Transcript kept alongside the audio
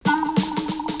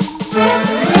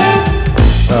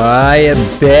You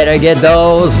better get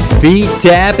those feet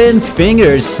tapping,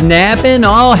 fingers snapping,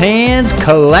 all hands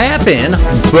clapping.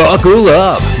 Buckle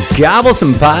up, gobble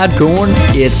some podcorn.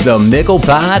 It's the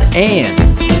MicklePod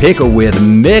and Pickle with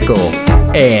Mickle.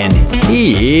 And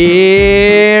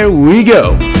here we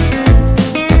go.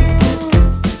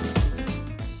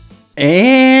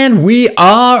 And we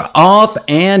are off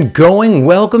and going.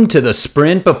 Welcome to the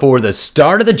sprint before the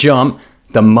start of the jump,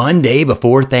 the Monday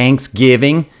before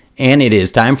Thanksgiving. And it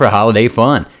is time for holiday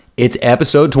fun. It's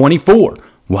episode 24.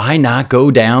 Why not go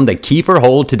down the Kiefer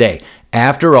hole today?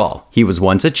 After all, he was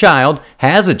once a child,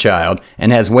 has a child,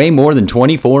 and has way more than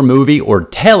 24 movie or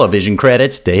television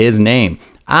credits to his name.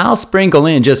 I'll sprinkle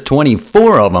in just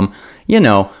 24 of them,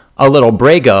 a little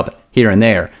breakup here and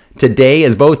there. Today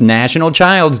is both National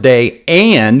Child's Day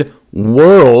and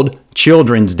World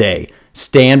Children's Day.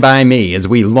 Stand by me as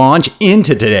we launch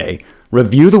into today,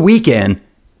 review the weekend,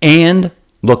 and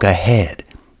look ahead.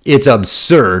 It's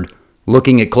absurd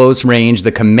looking at close range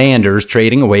the Commanders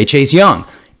trading away Chase Young.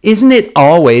 Isn't it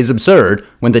always absurd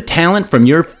when the talent from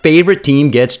your favorite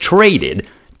team gets traded,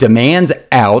 demands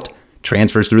out,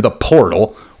 transfers through the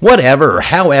portal, whatever or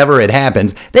however it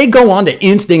happens, they go on to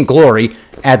instant glory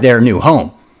at their new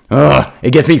home?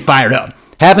 It gets me fired up.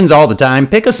 Happens all the time.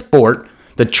 Pick a sport.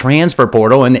 The transfer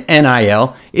portal and the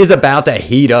NIL is about to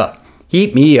heat up.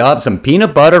 Heat me up some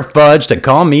peanut butter fudge to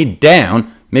calm me down.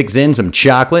 Mix in some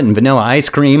chocolate and vanilla ice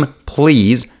cream,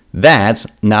 please. That's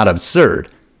not absurd.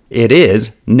 It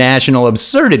is National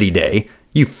Absurdity Day.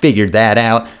 You figured that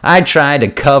out. I tried to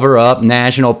cover up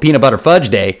National Peanut Butter Fudge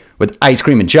Day with ice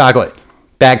cream and chocolate.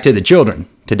 Back to the children.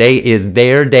 Today is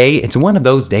their day. It's one of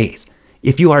those days.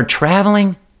 If you are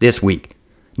traveling this week,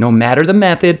 no matter the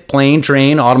method, plane,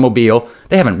 train, automobile,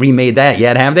 they haven't remade that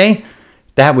yet, have they?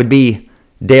 That would be,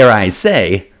 dare I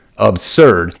say,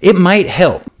 absurd. It might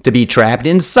help to be trapped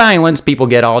in silence. People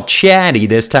get all chatty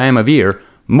this time of year,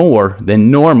 more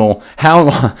than normal.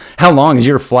 How long is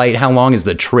your flight? How long is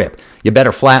the trip? You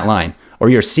better flatline, or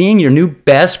you're seeing your new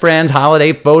best friend's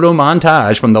holiday photo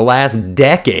montage from the last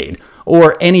decade,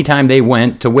 or anytime they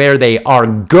went to where they are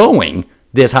going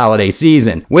this holiday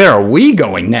season. Where are we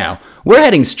going now? We're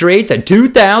heading straight to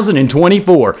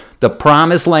 2024, the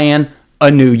promised land, a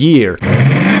new year.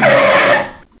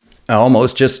 I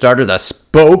almost just started to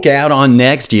spoke out on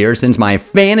next year since my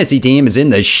fantasy team is in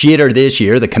the shitter this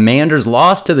year. The Commanders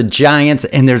lost to the Giants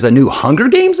and there's a new Hunger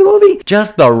Games movie?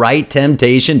 Just the right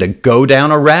temptation to go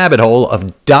down a rabbit hole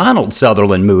of Donald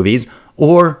Sutherland movies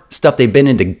or stuff they've been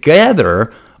in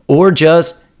together or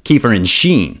just Kiefer and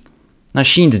Sheen. Now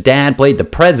Sheen's dad played the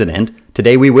president.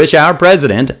 Today we wish our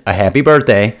president a happy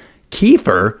birthday.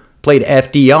 Kiefer played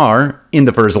FDR in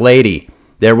The First Lady.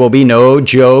 There will be no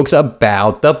jokes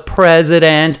about the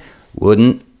president.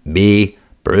 Wouldn't be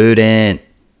prudent.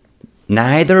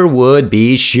 Neither would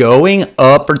be showing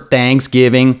up for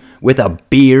Thanksgiving with a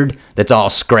beard that's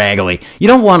all scraggly. You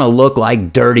don't want to look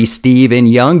like Dirty Steve in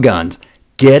Young Guns.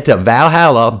 Get to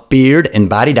Valhalla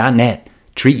beardandbody.net.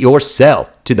 Treat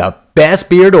yourself to the best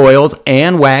beard oils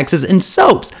and waxes and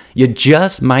soaps. You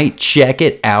just might check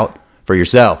it out for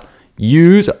yourself.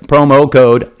 Use promo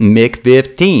code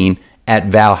MICK15 at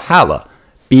Valhalla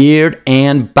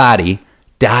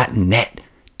beardandbody.net.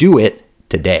 Do it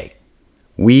today.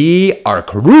 We are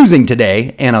cruising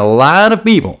today, and a lot of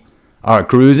people are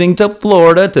cruising to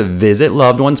Florida to visit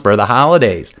loved ones for the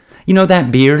holidays.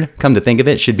 That beard, come to think of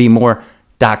it, should be more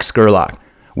Doc Scurlock.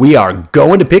 We are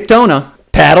going to Pictona.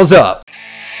 Paddles up.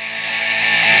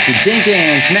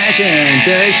 Dinking, smashing,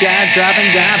 third shot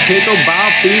dropping, got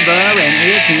pickleball fever, and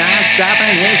it's not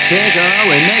stopping. It's Pickle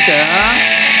and Mickle.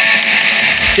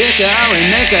 Pickle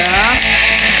and Mickle.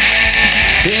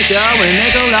 Pickle and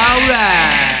Mickle,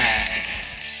 alright.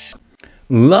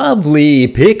 Lovely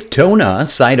Pictona,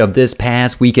 site of this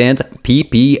past weekend's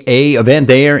PPA event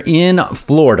there in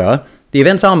Florida. The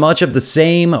event saw much of the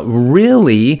same,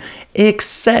 really,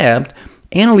 except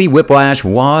Annalie Whiplash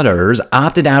Waters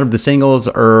opted out of the singles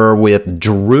or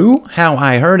withdrew. How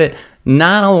I heard it,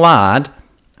 not a lot,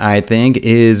 I think,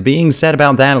 is being said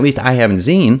about that. At least I haven't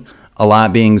seen a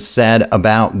lot being said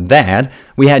about that.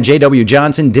 We had J.W.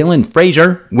 Johnson, Dylan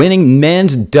Frazier winning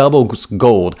men's doubles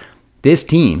gold. This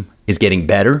team is getting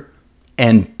better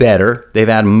and better. They've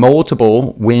had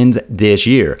multiple wins this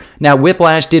year. Now,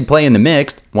 Whiplash did play in the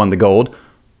mixed, won the gold.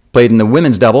 Played in the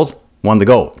women's doubles, won the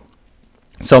gold.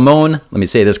 Simone, let me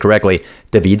say this correctly,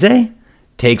 Davidze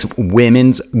takes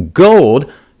women's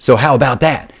gold. So how about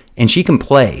that? And she can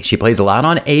play. She plays a lot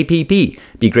on APP. Be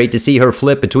great to see her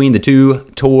flip between the two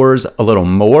tours a little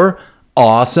more.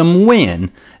 Awesome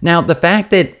win. Now, the fact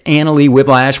that Annalie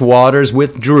Whiplash Waters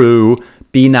withdrew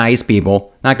Be nice,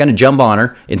 people. Not going to jump on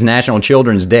her. It's National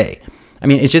Children's Day. I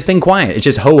mean, it's just been quiet. It's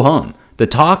just ho-hum. The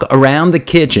talk around the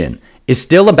kitchen is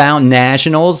still about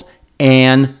nationals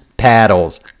and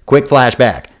paddles. Quick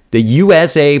flashback. The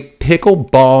USA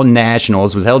Pickleball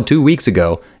Nationals was held 2 weeks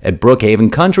ago at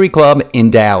Brookhaven Country Club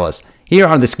in Dallas. Here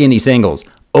are the skinny singles.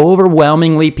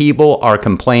 Overwhelmingly, people are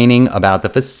complaining about the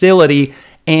facility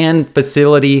and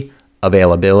facility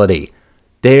availability.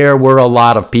 There were a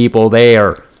lot of people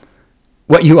there.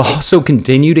 What you also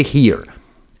continue to hear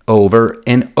over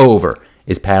and over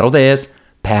is paddle this,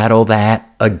 paddle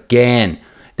that again.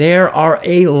 There are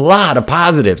a lot of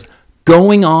positives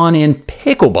going on in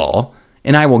pickleball,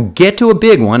 and I will get to a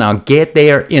big one. I'll get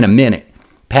there in a minute.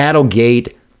 Paddle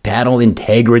gate, paddle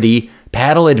integrity,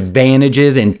 paddle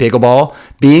advantages in pickleball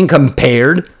being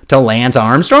compared to Lance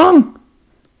Armstrong?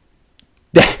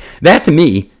 That to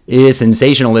me is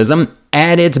sensationalism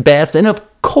at its best, and of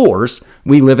course,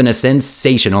 we live in a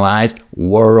sensationalized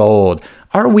world.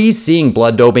 Are we seeing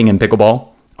blood doping in pickleball?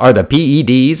 Are the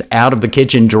PEDs out of the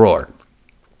kitchen drawer?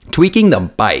 Tweaking the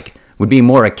bike would be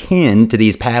more akin to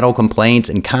these paddle complaints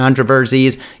and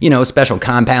controversies, special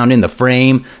compound in the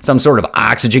frame, some sort of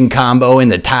oxygen combo in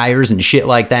the tires and shit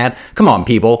like that. Come on,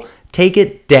 people, take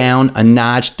it down a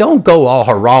notch. Don't go all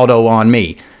Geraldo on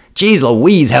me. Jeez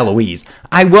Louise, Heloise.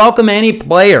 I welcome any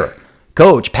player,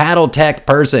 coach, paddle tech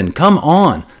person. Come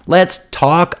on, let's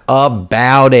talk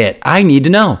about it. I need to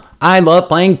know. I love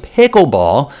playing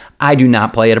pickleball. I do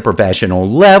not play at a professional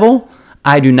level.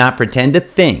 I do not pretend to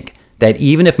think that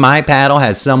even if my paddle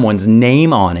has someone's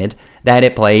name on it, that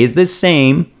it plays the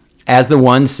same as the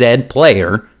one said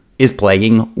player is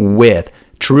playing with.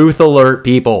 Truth alert,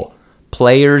 people.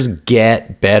 Players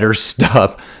get better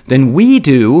stuff than we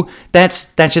do.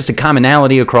 That's just a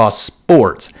commonality across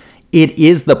sports. It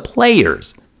is the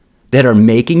players that are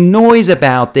making noise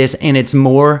about this, and it's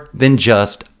more than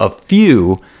just a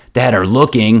few that are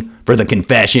looking for the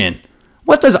confession.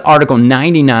 What does Article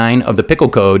 99 of the Pickle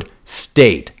Code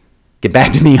state? Get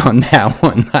back to me on that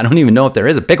one. I don't even know if there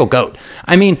is a pickle code.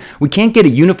 I mean, we can't get a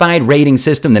unified rating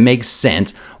system that makes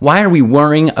sense. Why are we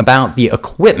worrying about the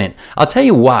equipment? I'll tell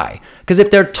you why. Because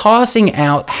if they're tossing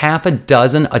out a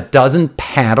dozen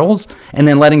paddles, and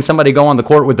then letting somebody go on the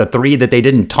court with the 3 that they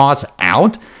didn't toss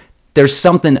out, there's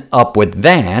something up with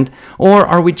that. Or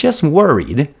are we just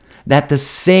worried that the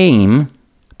same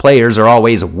players are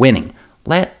always winning?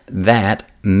 Let that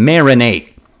marinate.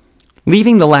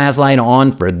 Leaving the last light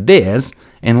on for this,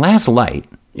 and Last Light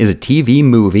is a TV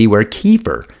movie where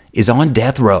Kiefer is on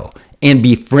death row and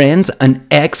befriends an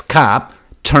ex-cop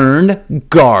turned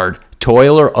guard.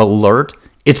 Toiler alert,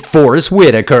 it's Forrest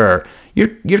Whitaker.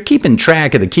 You're keeping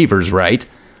track of the Kiefers, right?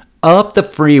 Up the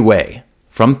freeway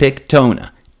from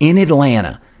Pictona in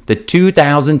Atlanta, the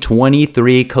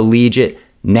 2023 Collegiate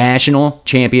National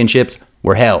Championships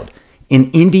were held.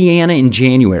 In Indiana in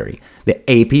January, the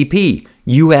APP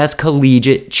U.S.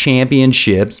 Collegiate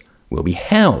Championships will be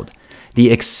held.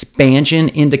 The expansion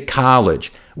into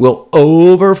college will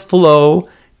overflow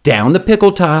down the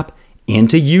pickle top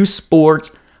into youth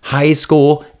sports, high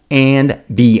school, and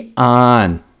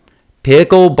beyond.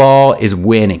 Pickleball is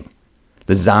winning.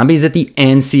 The zombies at the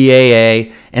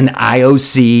NCAA and the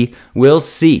IOC will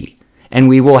see, and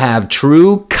we will have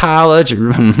true college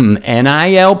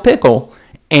NIL pickle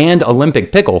and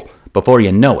Olympic pickle before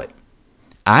you know it.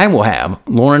 I will have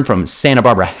Lauren from Santa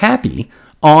Barbara Happy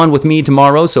on with me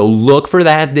tomorrow, so look for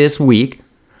that this week.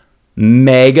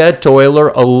 Mega Toiler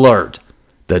Alert.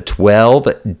 The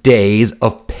 12 days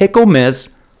of Pickle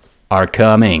Miss are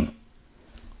coming.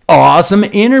 Awesome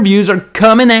interviews are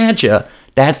coming at you.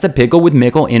 That's the Pickle with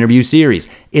Mickle interview series.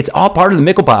 It's all part of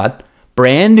the MicklePod.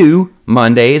 Brand new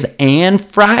Mondays and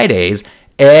Fridays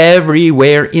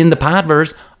everywhere in the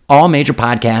Podverse, all major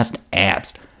podcast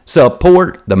apps.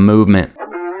 Support the movement.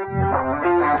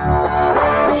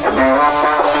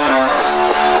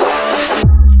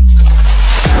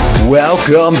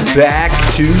 Welcome back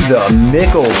to the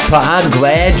MicklePod.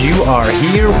 Glad you are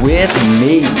here with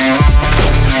me.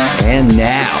 And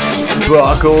now,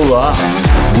 buckle up.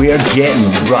 We're getting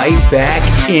right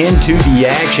back into the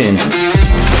action.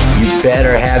 You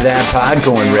better have that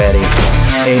popcorn ready.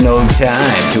 Ain't no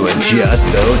time to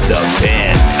adjust those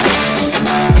defense.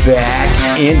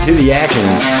 Back into the action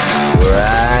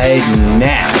right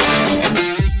now.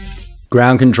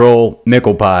 Ground control,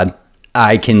 MicklePod.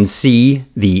 I can see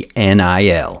the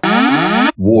NIL.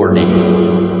 Warning.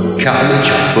 College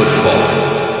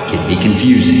football can be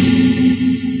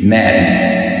confusing,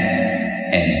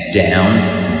 maddening, and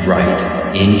downright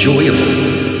enjoyable.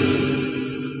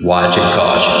 Watch and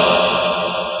caution.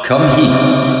 Come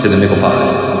here to the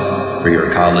MicklePod for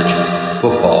your college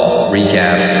football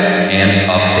recaps, and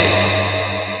updates.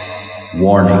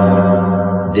 Warning,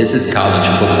 this is college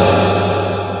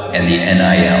football and the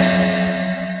NIL.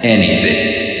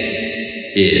 Anything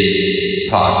is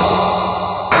possible.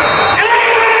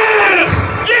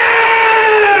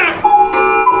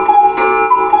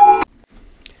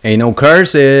 Ain't no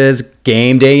curses.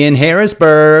 Game day in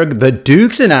Harrisburg. The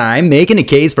Dukes and I making a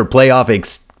case for playoff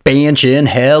expansion.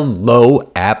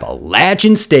 Hello,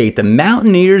 Appalachian State. The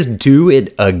Mountaineers do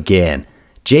it again.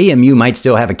 JMU might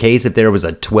still have a case if there was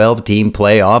a 12-team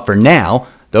playoff. For now,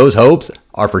 those hopes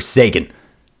are forsaken.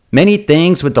 Many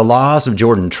things with the loss of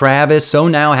Jordan Travis, so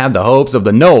now have the hopes of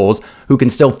the Noles, who can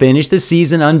still finish the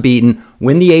season unbeaten,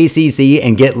 win the ACC,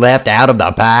 and get left out of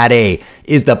the party.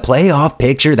 Is the playoff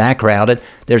picture that crowded?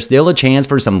 There's still a chance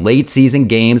for some late season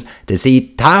games to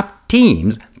see top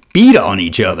teams beat on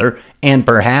each other and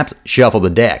perhaps shuffle the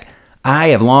deck. I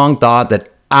have long thought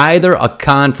that either a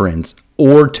conference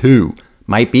or two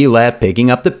might be left picking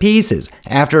up the pieces.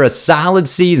 After a solid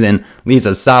season leaves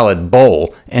a solid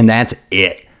bowl, and that's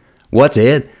it. What's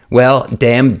it? Well,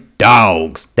 them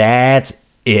dogs. That's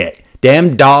it.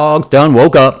 Them dogs done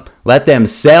woke up, let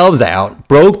themselves out,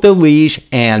 broke the leash,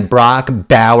 and Brock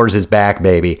Bowers is back,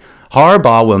 baby.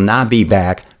 Harbaugh will not be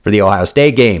back for the Ohio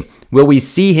State game. Will we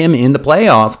see him in the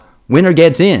playoff? Winner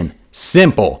gets in.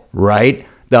 Simple, right?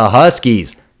 The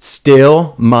Huskies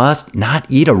still must not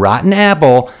eat a rotten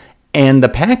apple, and the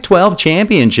Pac-12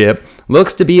 championship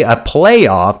looks to be a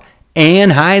playoff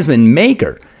and Heisman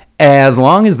maker, as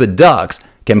long as the Ducks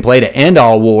can play to end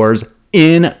all wars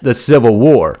in the Civil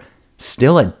War.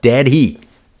 Still a dead heat.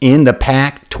 In the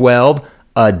Pac-12,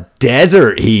 a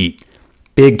desert heat.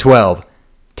 Big 12.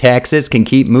 Texas can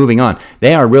keep moving on.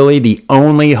 They are really the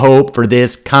only hope for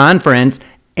this conference,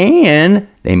 and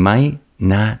they might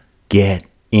not get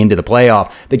into the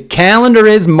playoff. The calendar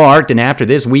is marked, and after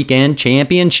this weekend,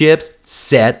 championships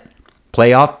set,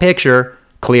 playoff picture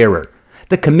clearer.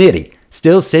 The committee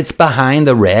still sits behind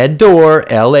the red door,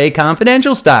 LA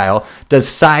Confidential style,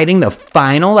 deciding the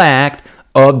final act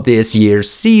of this year's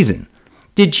season.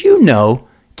 Did you know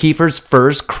Kiefer's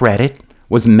first credit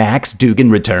was Max Duggan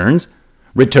returns?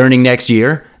 Returning next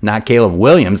year, not Caleb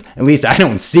Williams, at least I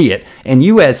don't see it, and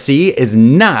USC is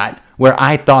not where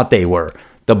I thought they were.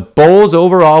 The bowls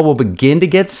overall will begin to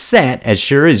get set as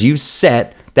sure as you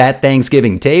set that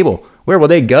Thanksgiving table. Where will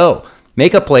they go?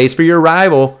 Make a place for your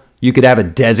rival. You could have a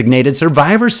designated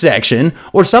survivor section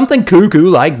or something cuckoo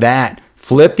like that.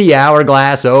 Flip the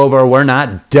hourglass over. We're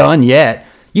not done yet.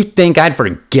 You think I'd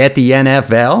forget the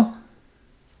NFL?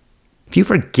 If you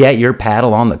forget your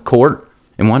paddle on the court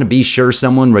and want to be sure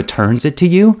someone returns it to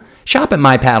you, shop at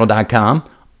mypaddle.com.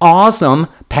 Awesome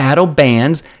paddle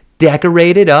bands,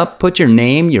 decorated up, put your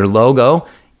name, your logo.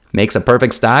 Makes a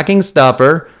perfect stocking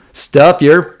stuffer. Stuff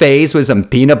your face with some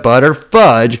peanut butter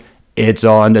fudge. It's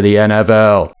on to the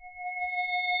NFL.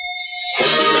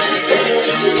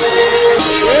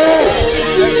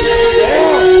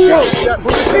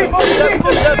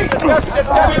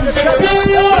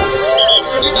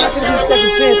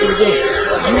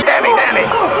 Danny,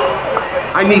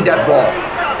 I need that ball.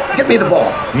 Get me the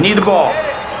ball. You need the ball.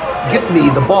 Get me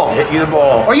the ball. Get you the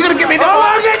ball. Are you gonna get me the ball?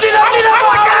 I'll get you the ball.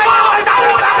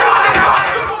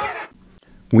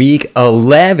 Week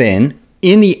 11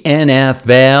 in the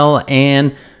NFL,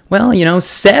 and, well,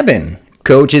 7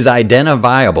 coaches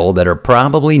identifiable that are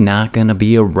probably not going to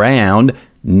be around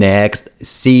next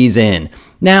season.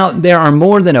 Now, there are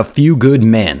more than a few good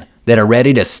men that are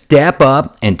ready to step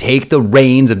up and take the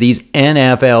reins of these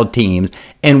NFL teams,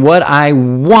 and what I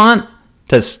want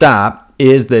to stop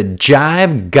is the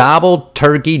jive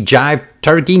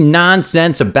turkey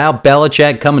nonsense about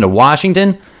Belichick coming to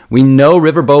Washington. We know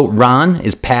Riverboat Ron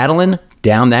is paddling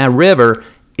down that river.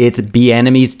 It's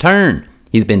Bieniemy's turn.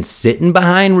 He's been sitting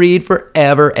behind Reed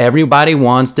forever. Everybody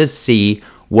wants to see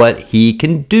what he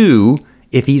can do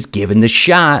if he's given the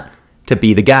shot to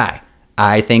be the guy.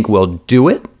 I think we'll do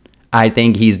it. I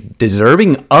think he's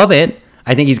deserving of it.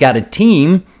 I think he's got a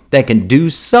team that can do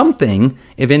something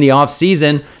if in the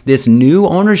offseason this new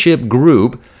ownership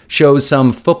group shows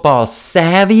some football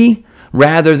savvy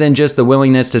rather than just the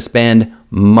willingness to spend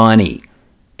money.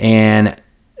 And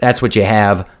that's what you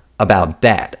have about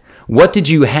that. What did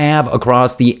you have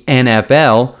across the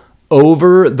NFL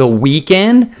over the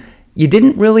weekend? You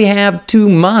didn't really have too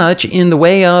much in the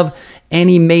way of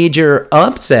any major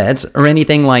upsets or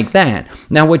anything like that.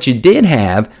 Now, what you did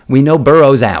have, we know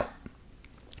Burrow's out.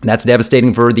 That's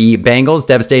devastating for the Bengals,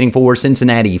 devastating for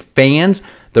Cincinnati fans.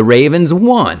 The Ravens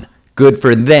won. Good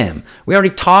for them. We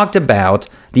already talked about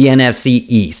the NFC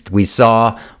East. We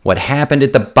saw what happened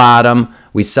at the bottom.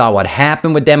 We saw what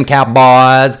happened with them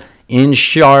Cowboys in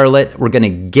Charlotte. We're going to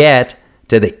get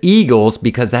to the Eagles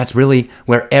because that's really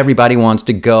where everybody wants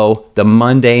to go, the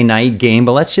Monday night game.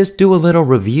 But let's just do a little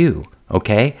review,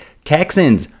 okay?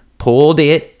 Texans pulled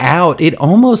it out. It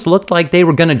almost looked like they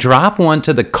were going to drop one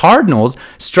to the Cardinals.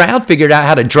 Stroud figured out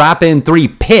how to drop in 3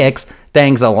 picks.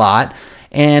 Thanks a lot.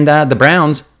 And the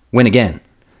Browns win again.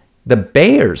 The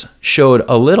Bears showed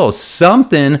a little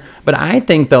something, but I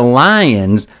think the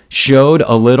Lions showed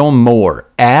a little more.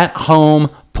 At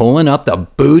home, pulling up the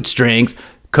bootstrings.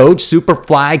 Coach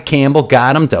Superfly Campbell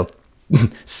got him to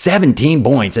 17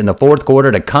 points in the fourth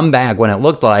quarter to come back when it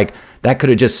looked like that could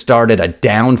have just started a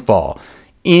downfall.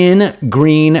 In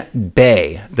Green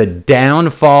Bay, the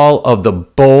downfall of the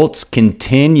Bolts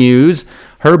continues.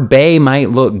 Her Bay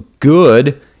might look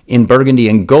good in burgundy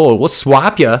and gold. We'll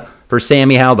swap you for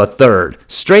Sammy Howell III.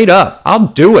 Straight up, I'll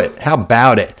do it. How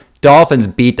about it? Dolphins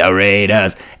beat the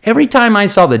Raiders. Every time I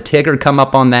saw the ticker come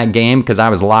up on that game, because I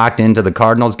was locked into the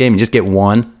Cardinals game, you just get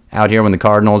one out here when the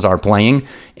Cardinals are playing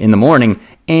in the morning,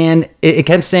 and it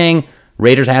kept saying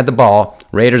Raiders had the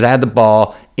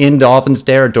ball in Dolphins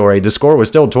territory. The score was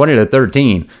still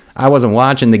 20-13. I wasn't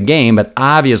watching the game, but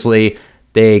obviously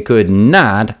they could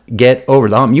not get over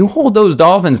the hump. You hold those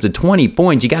Dolphins to 20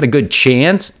 points, you got a good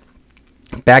chance.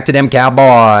 Back to them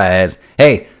Cowboys.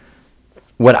 Hey,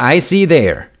 what I see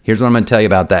there, here's what I'm going to tell you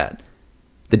about that.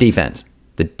 The defense.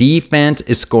 The defense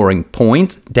is scoring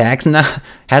points. Dax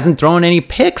hasn't thrown any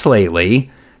picks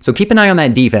lately. So keep an eye on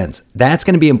that defense. That's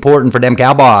going to be important for them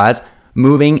Cowboys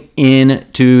moving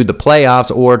into the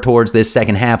playoffs or towards this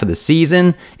second half of the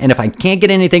season. And if I can't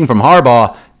get anything from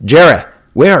Harbaugh, Jerry,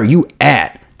 where are you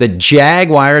at? The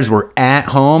Jaguars were at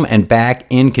home and back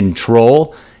in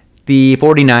control. The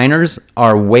 49ers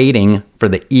are waiting for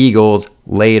the Eagles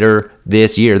later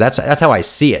this year. That's how I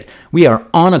see it. We are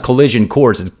on a collision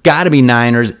course. It's got to be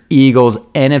Niners, Eagles,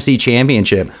 NFC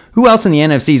Championship. Who else in the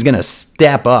NFC is going to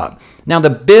step up? Now,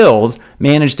 the Bills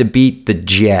managed to beat the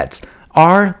Jets.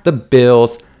 Are the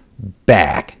Bills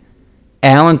back?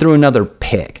 Allen threw another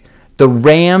pick. The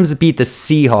Rams beat the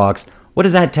Seahawks. What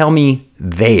does that tell me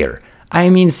there? I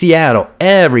mean, Seattle,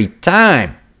 every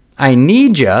time I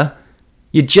need you,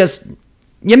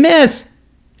 you miss.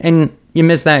 And you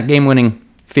miss that game-winning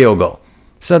field goal.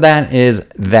 So that is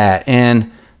that.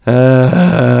 And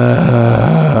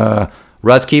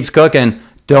Russ keeps cooking.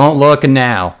 Don't look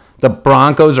now. The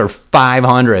Broncos are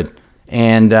 500.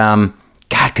 And,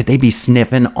 God, could they be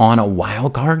sniffing on a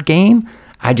wild card game?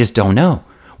 I just don't know.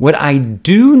 What I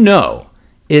do know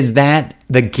is that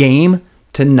the game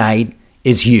tonight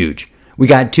is huge. We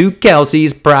got 2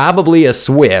 Kelseys, probably a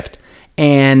Swift,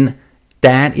 and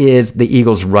that is the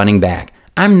Eagles running back.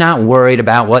 I'm not worried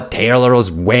about what Taylor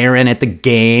was wearing at the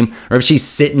game or if she's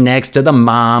sitting next to the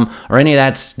mom or any of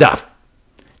that stuff.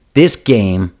 This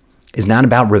game is not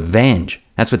about revenge.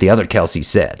 That's what the other Kelsey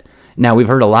said. Now, we've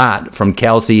heard a lot from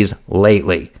Kelseys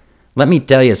lately. Let me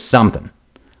tell you something.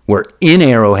 We're in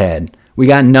Arrowhead. We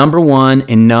got number 1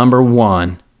 and number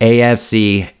 1,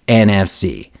 AFC,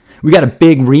 NFC. We got a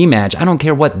big rematch. I don't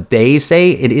care what they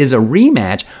say. It is a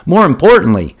rematch. More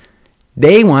importantly,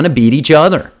 they want to beat each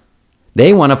other.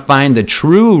 They want to find the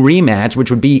true rematch, which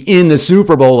would be in the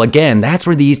Super Bowl again. That's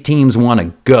where these teams want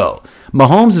to go.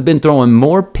 Mahomes has been throwing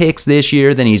more picks this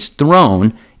year than he's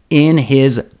thrown in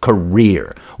his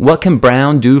career. What can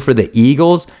Brown do for the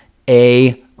Eagles?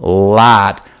 A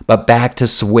lot. But back to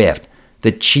Swift.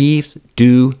 The Chiefs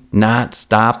do not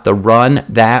stop the run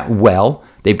that well.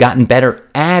 They've gotten better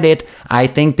at it. I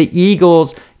think the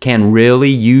Eagles can really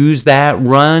use that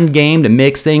run game to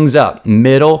mix things up.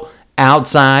 Middle,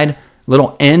 outside,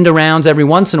 little end arounds every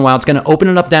once in a while. It's going to open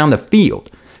it up down the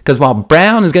field. Because while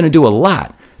Brown is going to do a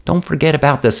lot, don't forget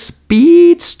about the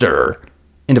speedster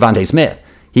in Devontae Smith.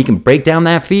 He can break down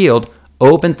that field,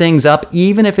 open things up,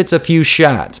 even if it's a few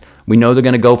shots. We know they're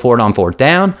going to go for it on 4th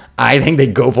down. I think they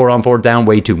go for it on 4th down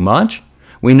way too much.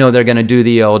 We know they're going to do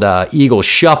the old Eagle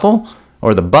shuffle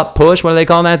or the butt push. What do they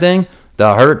call that thing?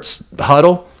 The Hurts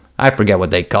huddle. I forget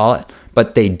what they call it.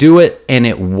 But they do it, and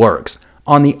it works.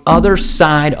 On the other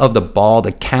side of the ball,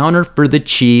 the counter for the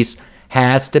Chiefs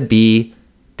has to be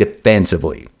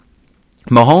defensively.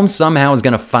 Mahomes somehow is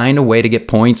going to find a way to get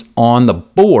points on the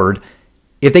board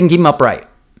if they can keep him upright.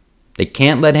 They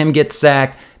can't let him get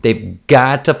sacked. They've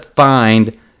got to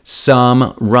find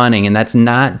some running, and that's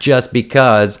not just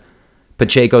because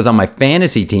Pacheco's on my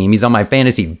fantasy team. He's on my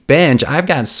fantasy bench. I've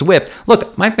got Swift.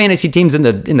 Look, my fantasy team's in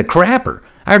the crapper.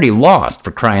 I already lost,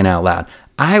 for crying out loud.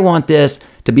 I want this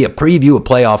to be a preview of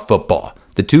playoff football.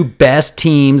 The 2 best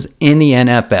teams in the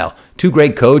NFL. 2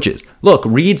 great coaches. Look,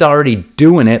 Reed's already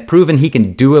doing it, proving he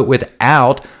can do it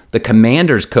without the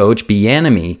Commanders coach,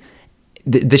 Bieniemy.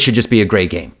 this should just be a great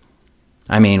game.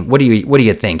 I mean, what do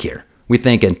you think here? We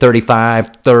thinking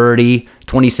 35-30,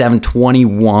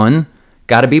 27-21.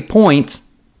 Got to be points,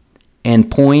 and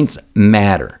points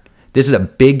matter. This is a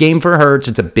big game for Hurts.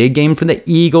 It's a big game for the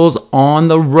Eagles on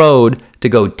the road to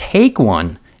go take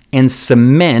one and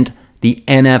cement the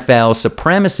NFL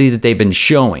supremacy that they've been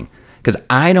showing. Because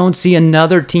I don't see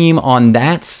another team on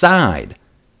that side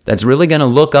that's really going to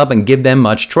look up and give them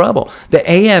much trouble. The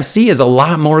AFC is a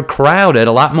lot more crowded,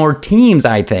 a lot more teams,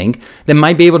 I think, that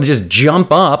might be able to just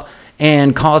jump up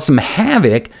and cause some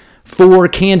havoc for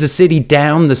Kansas City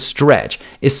down the stretch,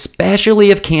 especially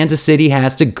if Kansas City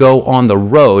has to go on the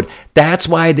road. That's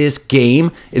why this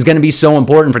game is going to be so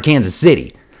important for Kansas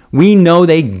City. We know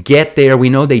they get there. We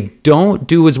know they don't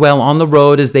do as well on the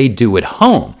road as they do at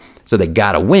home, so they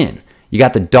got to win. You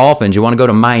got the Dolphins. You want to go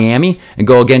to Miami and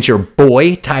go against your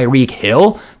boy, Tyreek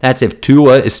Hill? That's if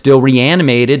Tua is still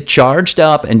reanimated, charged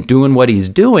up, and doing what he's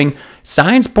doing.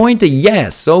 Signs point to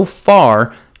yes. So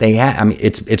far,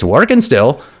 it's working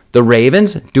still. The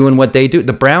Ravens doing what they do.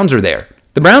 The Browns are there.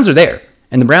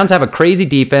 And the Browns have a crazy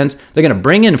defense. They're going to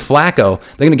bring in Flacco.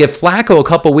 They're going to give Flacco a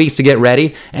couple weeks to get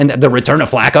ready. And the return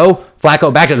of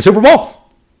Flacco back to the Super Bowl. All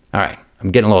right. I'm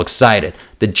getting a little excited.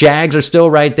 The Jags are still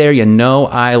right there. You know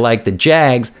I like the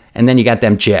Jags. And then you got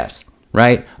them Jeffs,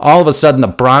 right? All of a sudden, the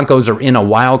Broncos are in a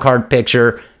wild card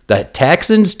picture. The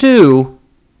Texans, too.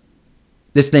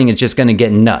 This thing is just going to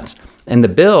get nuts. And the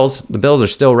Bills are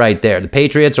still right there. The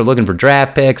Patriots are looking for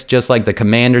draft picks, just like the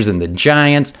Commanders and the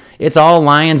Giants. It's all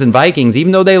Lions and Vikings.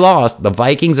 Even though they lost, the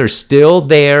Vikings are still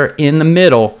there in the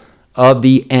middle of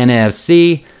the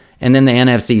NFC. And then the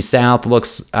NFC South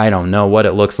looks, I don't know what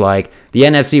it looks like. The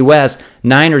NFC West,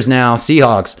 Niners now,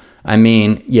 Seahawks. I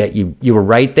mean, yeah, you were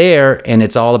right there, and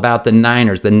it's all about the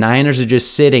Niners. The Niners are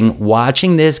just sitting,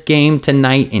 watching this game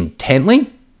tonight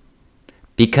intently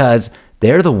because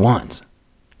they're the ones.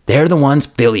 They're the ones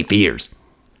Philly fears.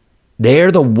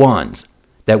 They're the ones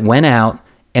that went out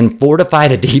and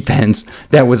fortified a defense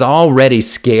that was already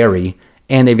scary,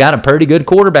 and they've got a pretty good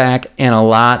quarterback and a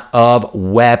lot of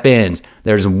weapons.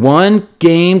 There's one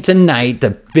game tonight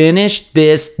to finish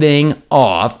this thing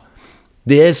off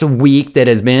this week that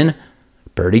has been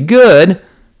pretty good.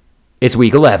 It's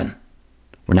week 11.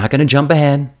 We're not going to jump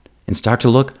ahead and start to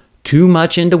look too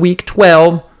much into week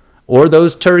 12 or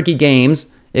those turkey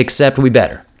games, except we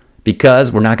better,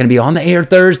 because we're not going to be on the air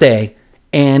Thursday,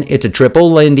 and it's a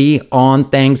triple Lindy on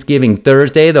Thanksgiving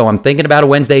Thursday, though I'm thinking about a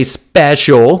Wednesday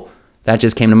special. That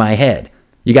just came to my head.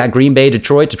 You got Green Bay,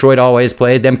 Detroit. Detroit always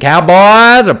plays. Them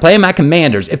Cowboys are playing my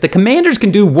Commanders. If the Commanders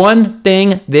can do one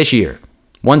thing this year,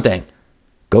 one thing,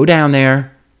 go down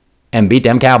there and beat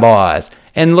them Cowboys.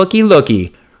 And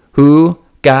looky, who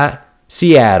got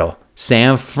Seattle?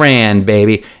 San Fran,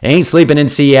 baby. They ain't sleeping in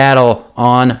Seattle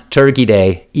on Turkey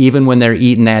Day, even when they're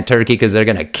eating that turkey, because they're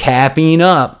going to caffeine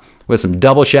up with some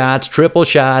double shots, triple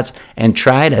shots, and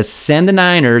try to send the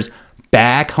Niners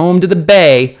back home to the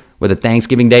Bay with a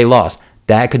Thanksgiving Day loss.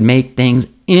 That could make things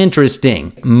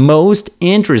interesting. Most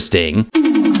interesting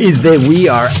is that we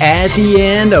are at the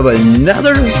end of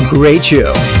another great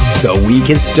show. The week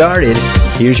has started.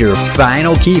 Here's your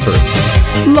final Kiefer.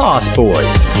 Lost Boys.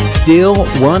 Still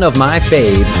one of my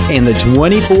faves, and the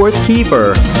 24th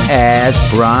Kiefer as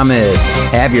promised.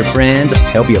 Have your friends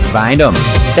help you find them.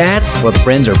 That's what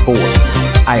friends are for.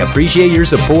 I appreciate your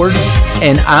support,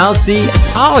 and I'll see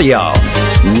all y'all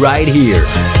right here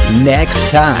next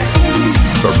time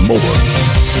for more